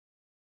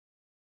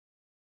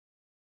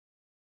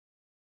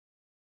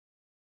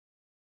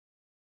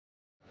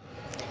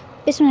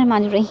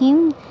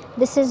Bismillahirrahmanirrahim.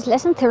 This is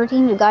lesson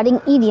 13 regarding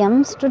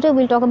idioms. Today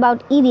we'll talk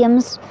about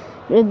idioms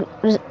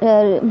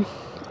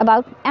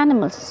about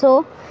animals.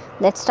 So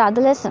let's start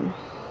the lesson.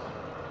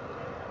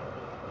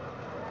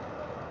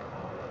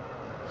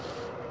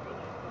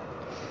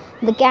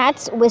 The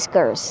cat's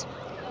whiskers.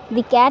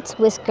 The cat's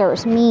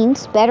whiskers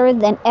means better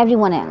than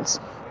everyone else.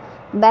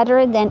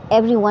 Better than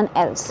everyone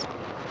else.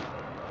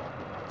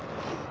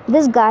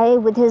 This guy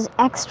with his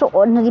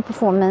extraordinary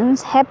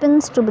performance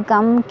happens to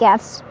become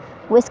cat's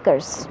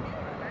whiskers.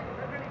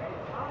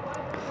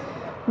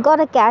 Got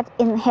a cat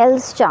in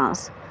hell's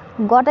chance.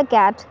 Got a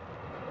cat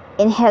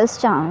in hell's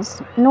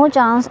chance. No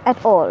chance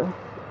at all.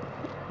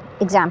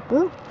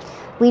 Example: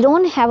 we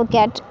don't have a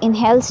cat in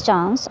hell's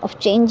chance of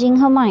changing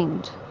her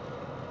mind.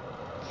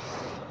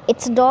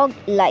 It's a dog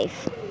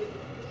life.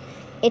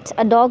 It's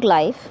a dog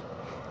life.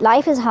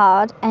 Life is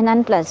hard and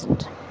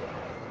unpleasant.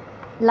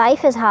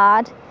 Life is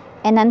hard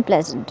and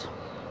unpleasant.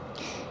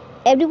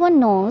 Everyone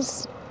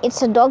knows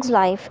it's a dog's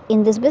life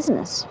in this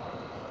business.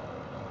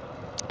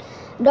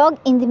 Dog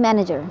in the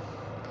manager.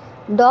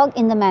 Dog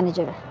in the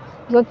manager.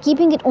 You're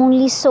keeping it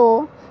only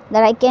so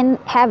that I can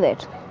have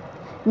it.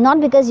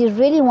 Not because you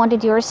really want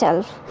it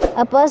yourself.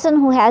 A person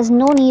who has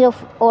no need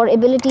of or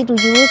ability to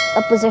use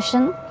a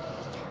possession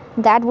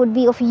that would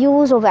be of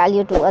use or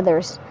value to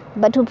others,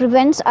 but who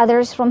prevents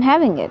others from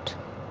having it.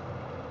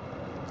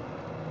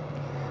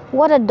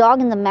 What a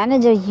dog in the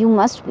manager you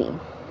must be.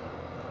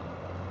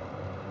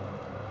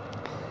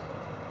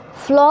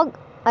 Flog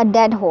a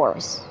dead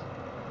horse.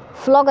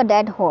 Flog a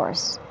dead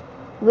horse.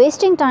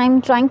 Wasting time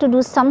trying to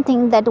do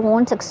something that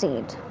won't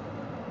succeed.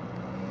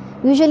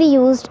 Usually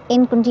used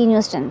in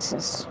continuous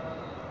tenses.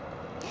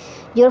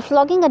 You're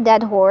flogging a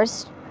dead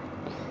horse,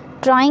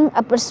 trying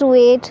to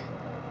persuade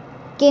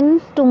kin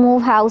to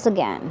move house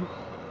again.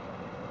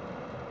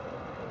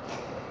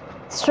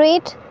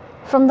 Straight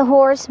from the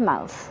horse's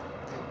mouth.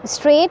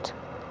 Straight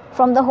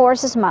from the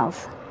horse's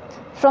mouth.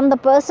 From the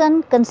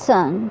person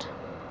concerned.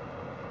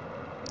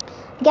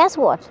 Guess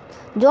what?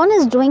 John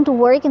is going to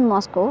work in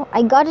Moscow.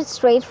 I got it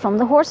straight from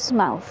the horse's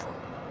mouth.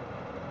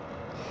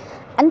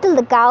 Until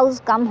the cows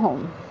come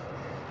home.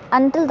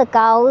 Until the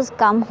cows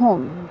come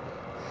home.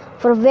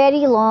 For a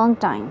very long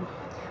time.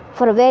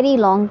 For a very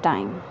long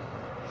time.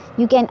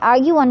 You can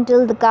argue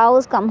until the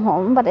cows come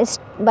home, but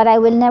I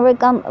will never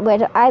come.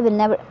 Where I will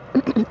never.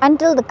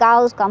 Until the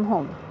cows come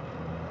home.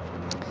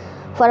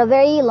 For a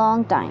very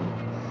long time.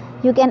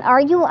 You can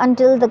argue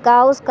until the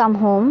cows come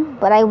home,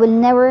 but I will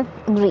never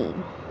agree.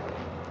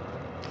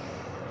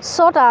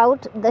 Sort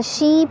out the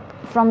sheep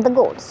from the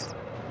goats.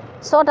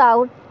 Sort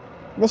out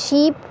the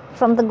sheep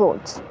from the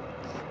goats.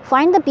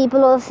 Find the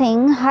people or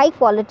thing high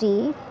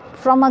quality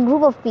from a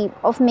group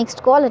of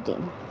mixed quality.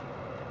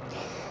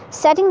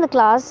 Setting the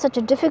class such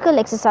a difficult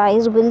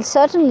exercise will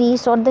certainly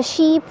sort the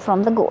sheep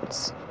from the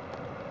goats.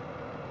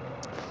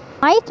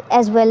 Might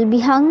as well be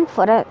hung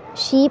for a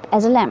sheep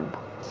as a lamb.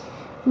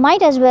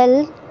 Might as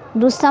well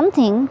do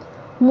something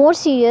more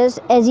serious,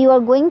 as you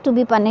are going to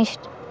be punished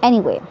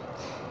anyway.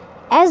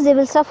 As they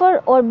will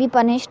suffer or be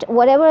punished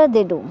whatever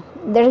they do.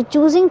 They're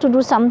choosing to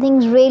do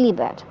something really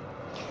bad.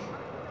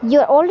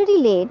 You're already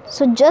late,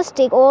 so just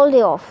take all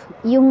day off.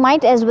 You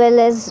might as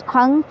well as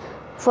hung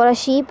for a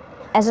sheep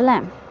as a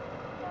lamb.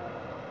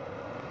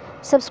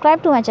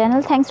 Subscribe to my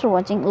channel. Thanks for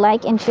watching.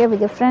 Like and share with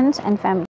your friends and family.